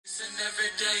It's an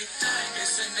everyday thing.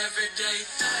 It's an everyday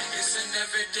thing. It's an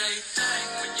everyday thing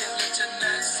when you let your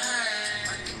nuts hang.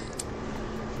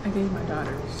 I gave my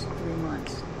daughters 3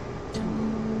 months to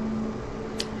move.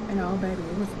 And oh baby,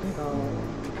 it was a big old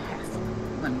hassle,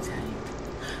 let me tell you.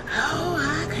 Oh,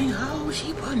 I can't hold,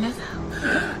 she putting us out.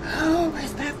 Oh,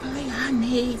 respectfully, I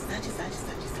need such and such and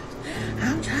such and such.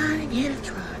 I'm trying to get a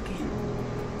truck.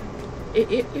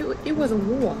 And it was a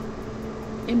war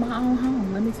in my own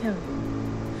home, let me tell you.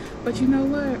 But you know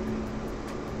what?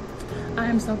 I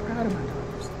am so proud of my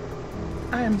daughters.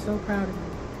 I am so proud of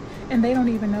them. And they don't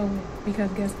even know it,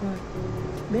 because guess what?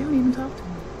 They don't even talk to me.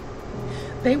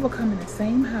 They will come in the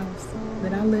same house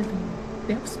that I live in.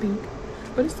 They'll speak,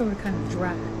 but it's sort of kind of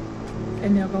dry.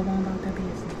 And they'll go on about their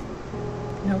business.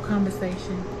 No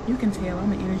conversation. You can tell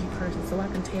I'm an energy person, so I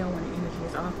can tell when the energy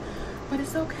is off. But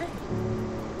it's okay.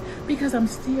 Because I'm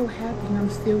still happy and I'm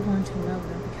still going to love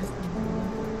them because I'm going to love them.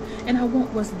 And I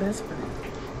want what's best for them.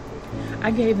 I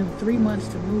gave them 3 months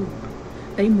to move.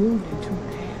 They moved in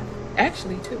 2.5.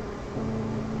 Actually 2.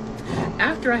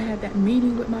 After I had that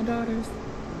meeting with my daughters,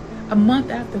 a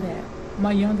month after that,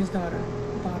 my youngest daughter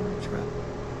bought her a truck.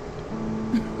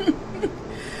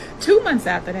 2 months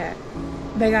after that,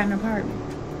 they got an apartment.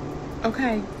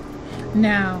 Okay.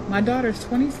 Now, my daughter's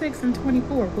 26 and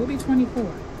 24. We'll be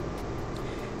 24.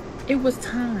 It was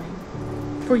time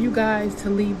for you guys to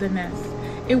leave the nest.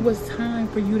 It was time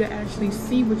for you to actually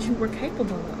see what you were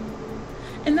capable of.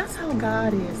 And that's how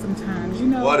God is sometimes, you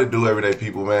know. What it do, everyday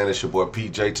people, man? It's your boy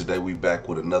PJ. Today we back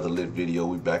with another lit video.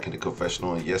 We back in the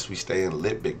confessional, and yes, we stay in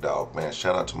lit, big dog, man.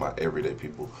 Shout out to my everyday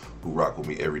people who rock with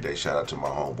me every day. Shout out to my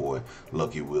homeboy,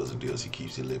 Lucky Wheels and Deals. He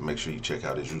keeps it lit. Make sure you check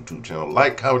out his YouTube channel.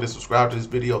 Like, comment, and subscribe to this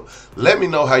video. Let me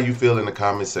know how you feel in the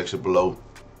comment section below.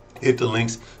 Hit the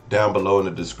links down below in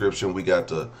the description. We got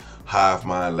the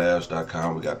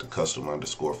HiveMindLabs.com. We got the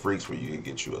custom_freaks where you can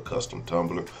get you a custom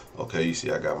tumbler. Okay, you see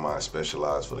I got mine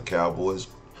specialized for the Cowboys,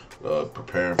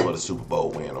 preparing for the Super Bowl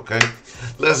win. Okay,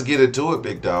 let's get into it,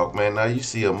 big dog, man. Now you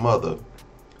see a mother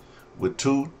with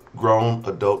 2 grown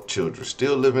adult children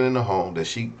still living in the home that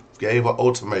she gave an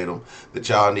ultimatum that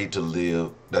y'all need to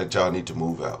live, that y'all need to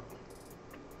move out.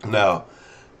 Now,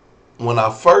 when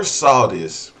I first saw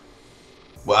this,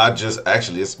 well,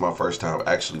 it's my first time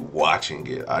actually watching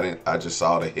it. I just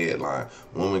saw the headline.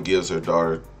 Woman gives her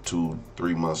daughter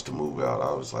 2-3 months to move out.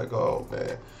 I was like, oh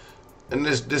man. And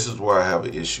this is where I have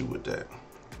an issue with that.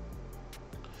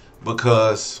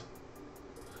 Because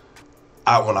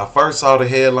when I first saw the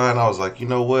headline, I was like, you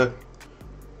know what?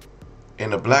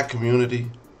 In the black community,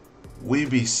 we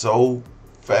be so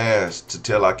fast to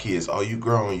tell our kids, oh, you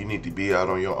grown, you need to be out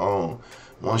on your own.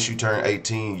 Once you turn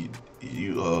 18,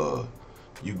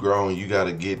 you grown, you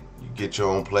gotta get your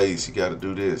own place, you gotta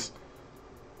do this.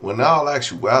 When in all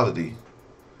actuality,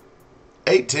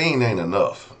 18 ain't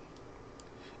enough.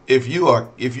 If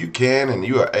you can and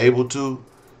you are able to,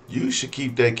 you should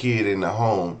keep that kid in the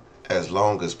home as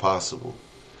long as possible.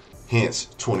 Hence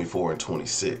 24 and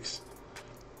 26.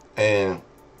 And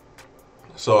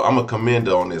so I'm a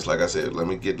commender on this. Like I said, let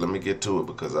me get to it,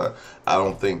 because I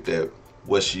don't think that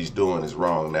what she's doing is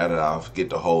wrong, now that I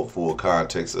get the whole full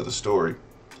context of the story.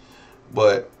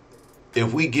 But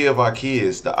if we give our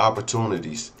kids the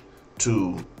opportunities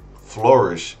to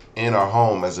flourish in our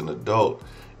home as an adult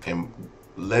and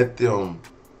let them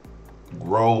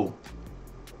grow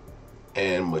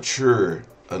and mature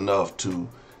enough to,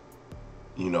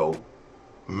 you know,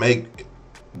 make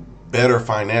better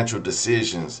financial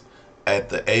decisions at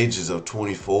the ages of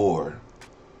 24,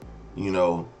 you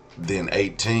know, than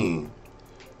 18,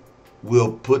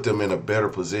 we'll put them in a better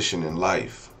position in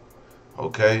life.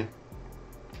 Okay?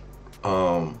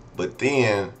 But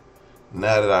then,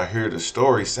 now that I hear the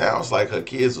story, sounds like her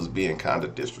kids was being kind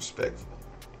of disrespectful.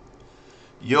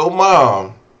 Your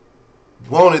mom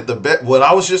wanted the best. What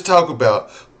I was just talking about,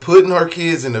 putting her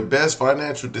kids in the best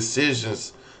financial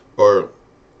decisions or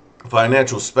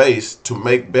financial space to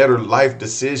make better life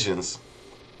decisions,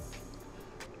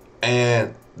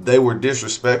 and they were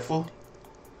disrespectful.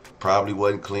 Probably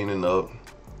wasn't cleaning up,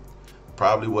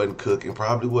 probably wasn't cooking,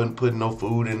 probably wasn't putting no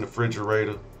food in the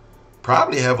refrigerator.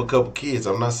 Probably have a couple kids.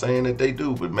 I'm not saying that they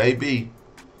do, but maybe.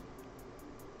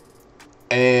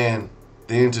 And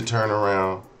then to turn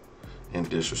around and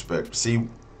disrespect. See,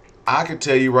 I can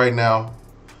tell you right now,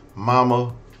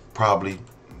 mama probably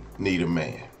need a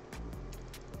man.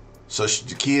 So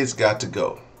the kids got to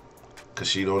go, because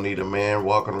she don't need a man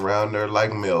walking around there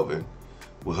like Melvin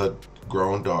with her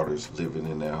grown daughters living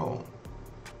in their home.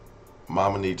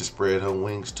 Mama need to spread her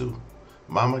wings too.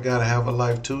 Mama got to have a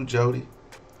life too, Jody.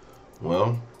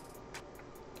 Well,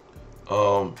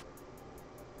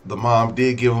 the mom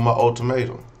did give him an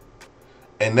ultimatum.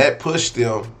 And that pushed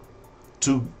them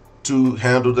to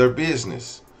handle their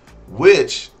business,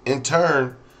 which in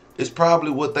turn is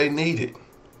probably what they needed.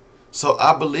 So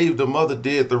I believe the mother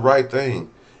did the right thing.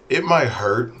 It might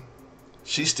hurt.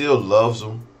 She still loves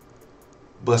them.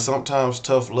 But sometimes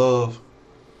tough love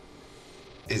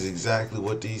is exactly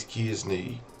what these kids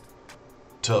need.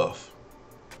 Tough.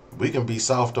 We can be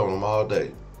soft on them all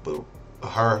day. But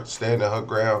her standing her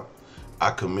ground,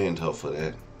 I commend her for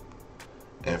that.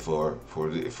 And for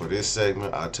this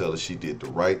segment, I tell her she did the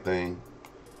right thing.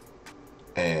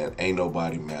 And ain't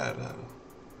nobody mad at her.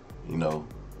 You know,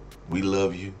 we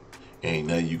love you. Ain't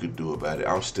nothing you could do about it.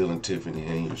 I'm still in Tiffany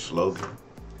and your slogan.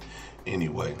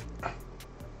 Anyway,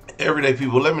 everyday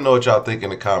people, let me know what y'all think in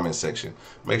the comment section.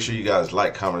 Make sure you guys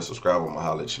like, comment, and subscribe. I'm gonna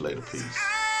holler at you later. Peace.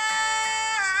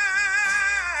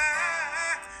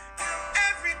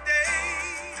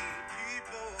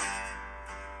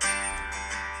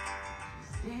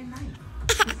 Day and night.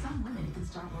 For some women, it can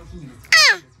start working in as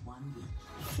quick as 1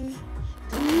 week.